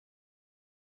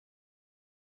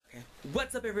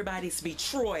What's up, everybody? It's me,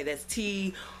 Troy. That's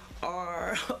Troi.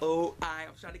 I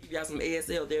was trying to give y'all some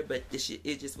ASL there, but this shit,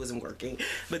 it just wasn't working.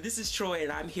 But this is Troy,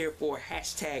 and I'm here for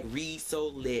hashtag Read So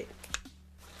Lit.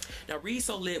 Now, Read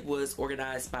So Lit was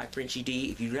organized by Frenchie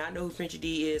D. If you do not know who Frenchie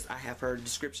D is, I have her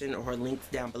description or her links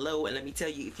down below. And let me tell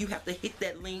you, if you have to hit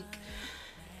that link,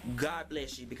 God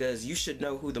bless you, because you should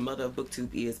know who the mother of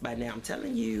BookTube is by now. I'm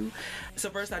telling you.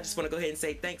 So first, I just want to go ahead and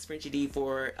say thanks, Frenchie D,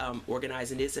 for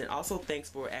organizing this, and also thanks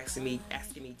for asking me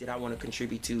did I want to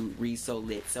contribute to Read So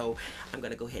Lit. So I'm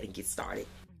gonna go ahead and get started.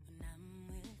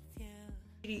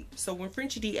 So when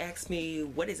Frenchie D asked me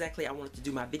what exactly I wanted to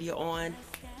do my video on,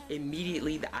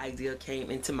 immediately the idea came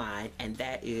into mind, and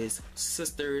that is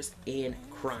sisters in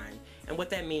crime. And what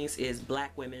that means is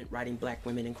black women writing black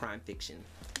women in crime fiction.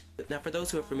 Now, for those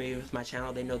who are familiar with my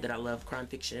channel, they know that I love crime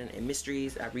fiction and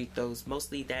mysteries. I read those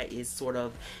mostly. That is sort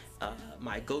of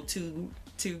my go-to,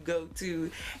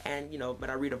 and but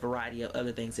I read a variety of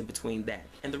other things in between that.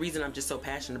 And the reason I'm just so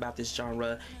passionate about this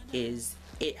genre is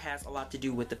it has a lot to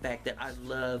do with the fact that I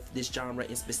love this genre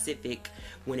in specific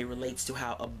when it relates to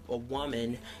how a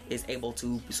woman is able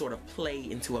to sort of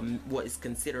play into what is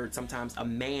considered sometimes a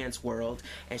man's world,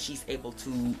 and she's able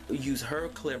to use her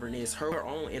cleverness, her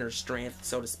own inner strength,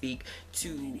 so to speak,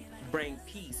 to bring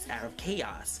peace out of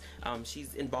chaos.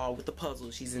 She's involved with the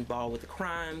puzzles, she's involved with the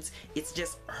crimes. It's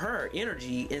just her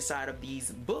energy inside of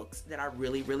these books that I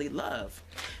really, really love.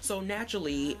 So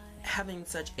naturally, having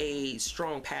such a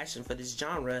strong passion for this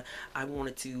genre, I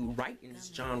wanted to write in this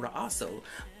genre also.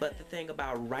 But the thing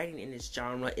about writing in this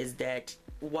genre is that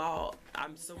while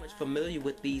I'm so much familiar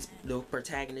with the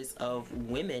protagonists of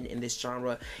women in this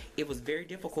genre, it was very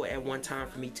difficult at one time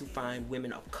for me to find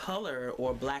women of color,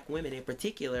 or black women in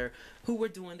particular, who were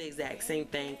doing the exact same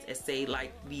things as, say,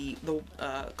 like the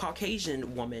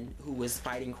Caucasian woman who was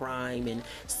fighting crime and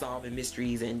solving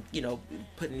mysteries and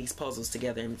putting these puzzles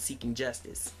together and seeking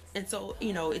justice. And so,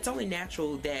 it's only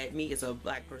natural that me as a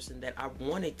black person that I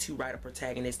wanted to write a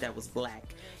protagonist that was black,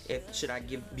 should I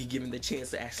be given the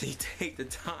chance to actually take the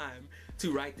time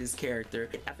to write this character.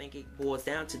 I think it boils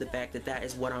down to the fact that that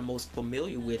is what I'm most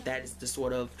familiar with. That is the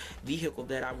sort of vehicle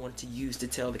that I wanted to use to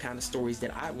tell the kind of stories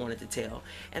that I wanted to tell.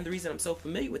 And the reason I'm so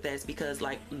familiar with that is because,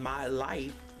 like, my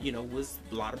life, was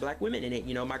a lot of black women in it.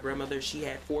 My grandmother, she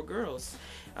had 4 girls.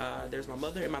 There's my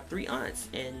mother and my 3 aunts,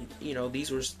 and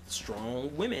these were strong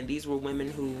women. These were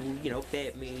women who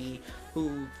fed me,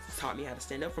 who taught me how to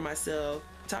stand up for myself,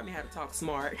 taught me how to talk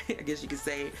smart, I guess you could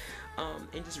say,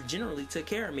 and just generally took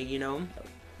care of me.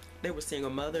 They were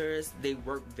single mothers. They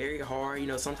worked very hard.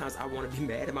 Sometimes I want to be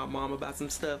mad at my mom about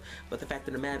some stuff, but the fact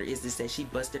of the matter is that she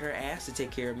busted her ass to take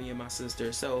care of me and my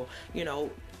sister. So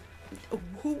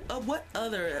what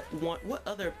other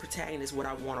protagonist would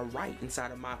I want to write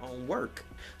inside of my own work?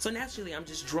 So naturally, I'm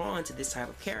just drawn to this type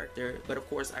of character. But of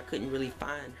course, I couldn't really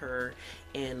find her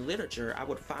in literature. I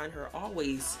would find her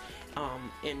always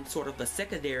in sort of the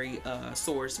secondary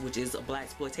source, which is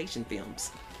blaxploitation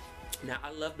films. Now,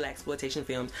 I love blaxploitation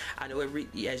films. I know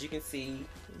as you can see,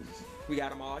 we got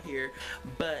them all here.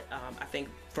 But I think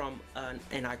from an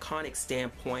iconic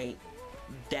standpoint,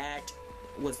 that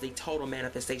was the total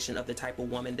manifestation of the type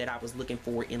of woman that I was looking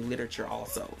for in literature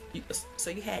also. So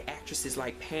you had actresses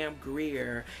like Pam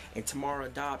Grier and Tamara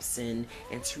Dobson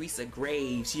and Teresa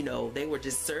Graves. They were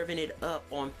just serving it up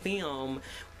on film,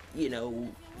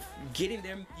 getting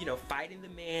them, fighting the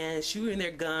man, shooting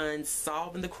their guns,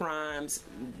 solving the crimes,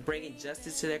 bringing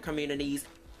justice to their communities.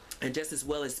 And just as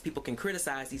well as people can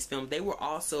criticize these films, they were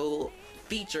also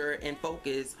feature and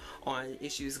focus on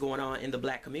issues going on in the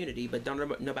black community. But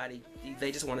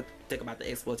they just want to think about the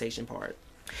exploitation part.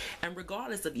 And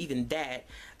regardless of even that,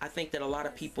 I think that a lot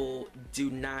of people do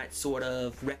not sort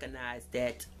of recognize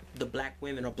that the black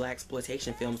women or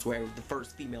blaxploitation films were the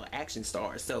first female action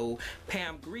stars. So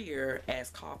Pam Grier as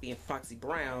Coffee and Foxy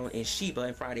Brown and Sheba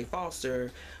and Friday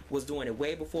Foster was doing it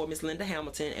way before Miss Linda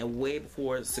Hamilton and way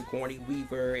before Sigourney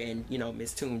Weaver and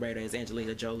Miss Tomb Raider as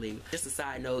Angelina Jolie. Just a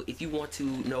side note, if you want to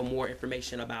know more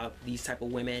information about these type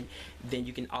of women, then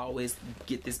you can always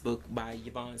get this book by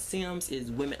Yvonne Sims, is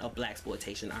Women of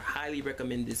Blaxploitation. I highly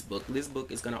recommend this book. This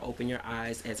book is going to open your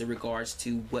eyes as it regards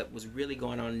to what was really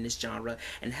going on in this genre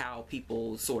and how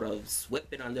people sort of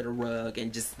swept it under the rug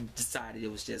and just decided it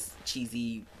was just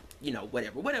cheesy,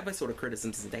 whatever sort of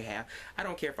criticisms they have. I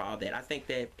don't care for all that. I think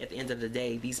that at the end of the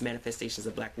day, these manifestations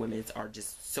of black women are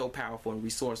just so powerful and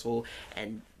resourceful,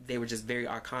 and they were just very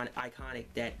iconic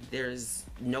that there's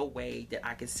no way that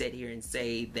I could sit here and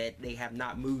say that they have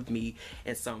not moved me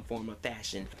in some form of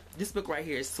fashion. This book right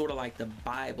here is sort of like the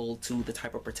Bible to the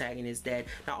type of protagonist that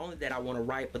not only that I want to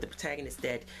write, but the protagonist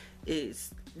that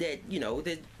is that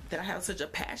that I have such a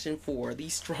passion for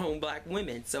these strong black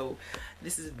women. So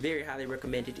this is very highly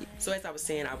recommended. So as I was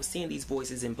saying, I was seeing these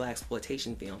voices in black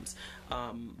exploitation films,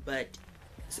 but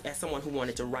as someone who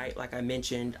wanted to write, like I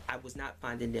mentioned, I was not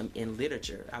finding them in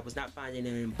literature. I was not finding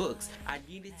them in books. I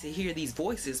needed to hear these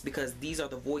voices because these are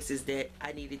the voices that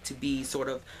I needed to be sort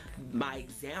of my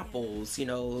examples. You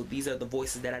know, these are the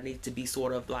voices that I needed to be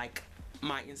sort of like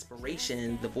my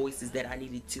inspiration, the voices that I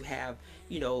needed to have,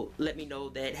 you know, let me know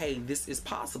that, hey, this is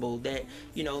possible, that,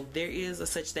 you know, there is a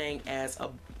such thing as a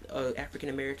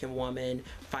African-American woman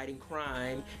fighting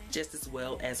crime just as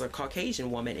well as a Caucasian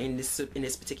woman in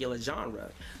this particular genre.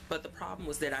 But the problem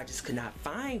was that I just could not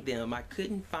find them. I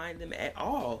couldn't find them at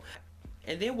all.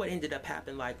 And then what ended up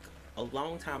happening, like a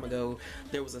long time ago,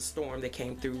 there was a storm that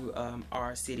came through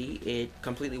our city. It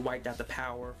completely wiped out the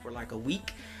power for like a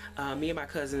week. Me and my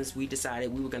cousins, we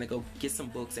decided we were gonna go get some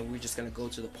books and we were just gonna go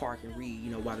to the park and read,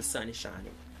 you know, while the sun is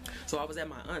shining. So I was at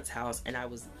my aunt's house and I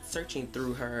was searching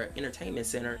through her entertainment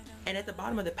center, and at the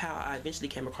bottom of the pile I eventually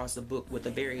came across a book with a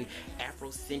very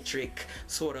Afrocentric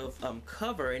sort of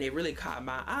cover, and it really caught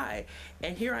my eye.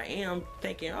 And here I am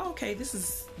thinking, oh, okay,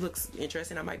 looks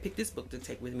interesting, I might pick this book to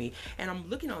take with me. And I'm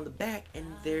looking on the back and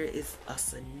there is a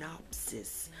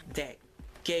synopsis that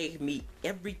gave me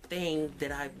everything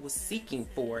that I was seeking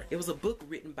for. It was a book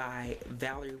written by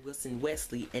Valerie Wilson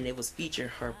Wesley, and it was featuring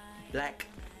her black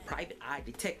private eye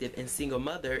detective and single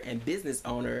mother and business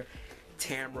owner,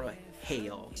 Tamara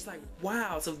Hale. It's like,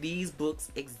 wow, so these books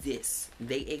exist.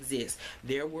 They exist.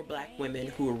 There were black women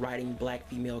who were writing black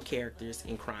female characters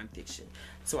in crime fiction.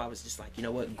 So I was just like, you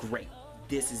know what, great.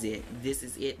 This is it. This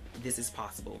is it. This is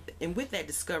possible. And with that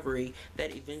discovery,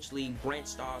 that eventually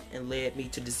branched off and led me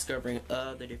to discovering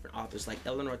other different authors like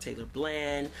Eleanor Taylor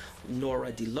Bland,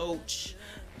 Nora DeLoach,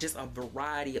 just a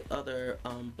variety of other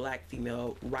black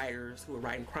female writers who were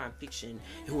writing crime fiction,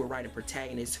 who were writing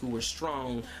protagonists who were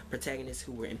strong, protagonists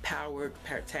who were empowered,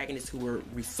 protagonists who were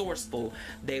resourceful.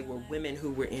 They were women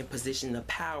who were in position of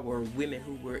power, women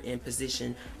who were in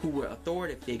position, who were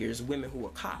authoritative figures, women who were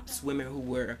cops, women who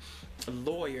were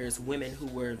lawyers, women who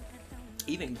were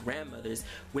even grandmothers,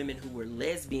 women who were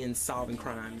lesbians solving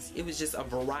crimes. It was just a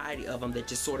variety of them that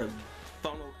just sort of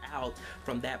funneled out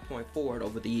from that point forward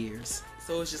over the years.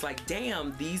 So it's just like,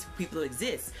 damn, these people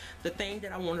exist. The thing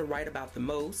that I wanted to write about the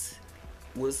most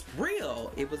was real.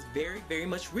 It was very, very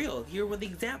much real. Here were the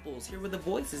examples. Here were the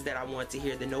voices that I wanted to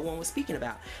hear that no one was speaking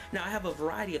about. Now, I have a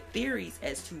variety of theories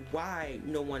as to why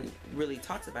no one really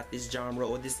talks about this genre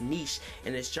or this niche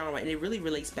in this genre, and it really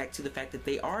relates back to the fact that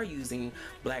they are using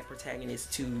black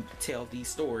protagonists to tell these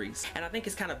stories. And I think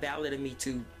it's kind of valid of me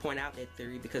to point out that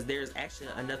theory because there's actually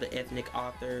another ethnic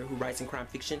author who writes in crime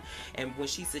fiction, and when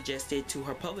she suggested to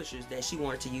her publishers that she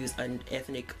wanted to use an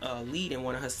ethnic lead in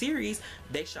one of her series,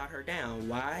 they shot her down.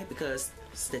 Why? Because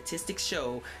statistics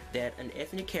show that an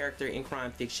ethnic character in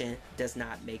crime fiction does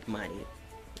not make money.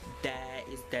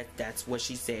 That's what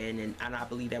she said, and I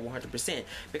believe that 100%,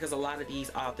 because a lot of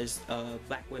these authors,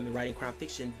 black women writing crime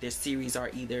fiction, their series are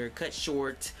either cut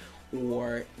short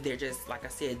or they're just, like I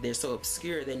said, they're so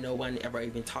obscure that no one ever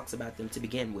even talks about them to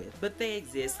begin with. But they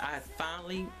exist. I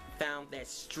finally found that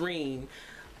stream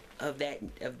of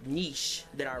niche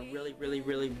that I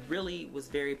really was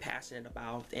very passionate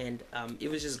about, and it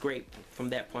was just great from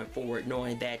that point forward,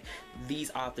 knowing that these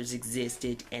authors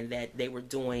existed and that they were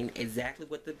doing exactly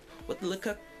what the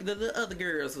other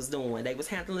girls was doing. They was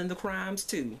handling the crimes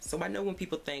too. So I know when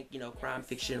people think, you know, crime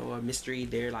fiction or mystery,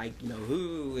 they're like, you know,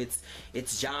 ooh,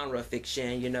 it's genre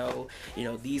fiction, you know,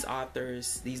 these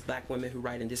authors, these black women who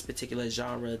write in this particular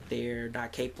genre, they're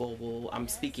not capable, I'm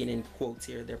speaking in quotes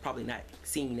here, they're probably not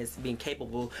seen as being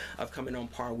capable of coming on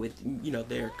par with, you know,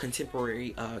 their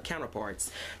contemporary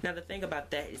counterparts. Now the thing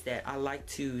about that is that I like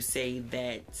to say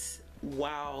that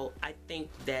while I think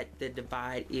that the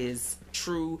divide is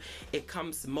true, it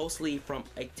comes mostly from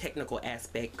a technical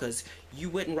aspect, because you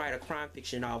wouldn't write a crime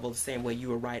fiction novel the same way you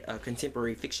would write a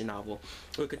contemporary fiction novel.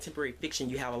 With contemporary fiction,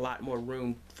 you have a lot more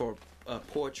room for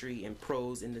poetry and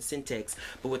prose in the syntax,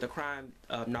 but with a crime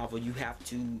novel, you have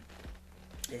to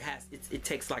it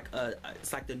takes like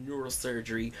it's like the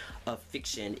neurosurgery of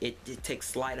fiction. It takes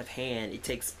sleight of hand, it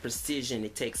takes precision,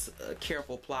 it takes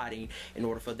careful plotting in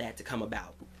order for that to come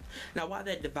about. Now, while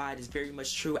that divide is very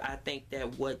much true, I think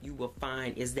that what you will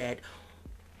find is that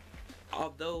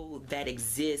although that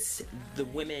exists,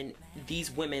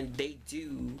 these women, they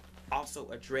do also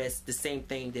address the same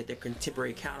thing that their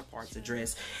contemporary counterparts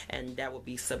address, and that would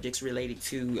be subjects related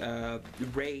to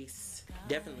race,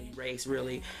 definitely race,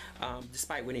 really,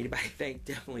 despite what anybody think,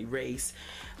 definitely race.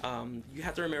 You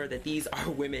have to remember that these are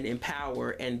women in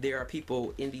power, and there are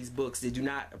people in these books that do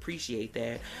not appreciate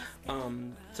that.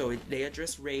 So they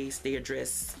address race, they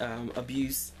address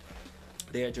abuse,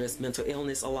 they address mental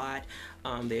illness a lot.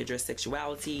 They address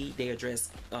sexuality. They address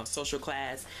social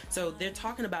class. So they're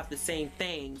talking about the same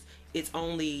things. It's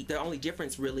only the only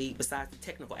difference, really, besides the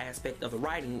technical aspect of the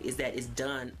writing, is that it's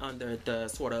done under the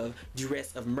sort of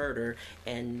duress of murder,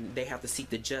 and they have to seek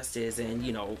the justice and,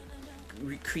 you know,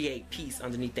 recreate peace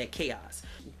underneath that chaos.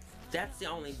 That's the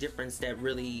only difference that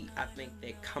really, I think,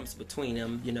 that comes between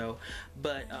them, you know.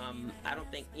 But I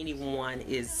don't think anyone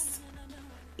is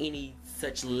any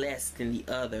such less than the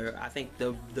other. I think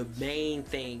the main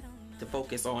thing to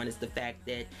focus on is the fact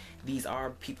that these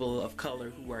are people of color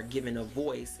who are given a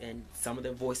voice, and some of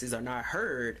their voices are not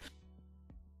heard.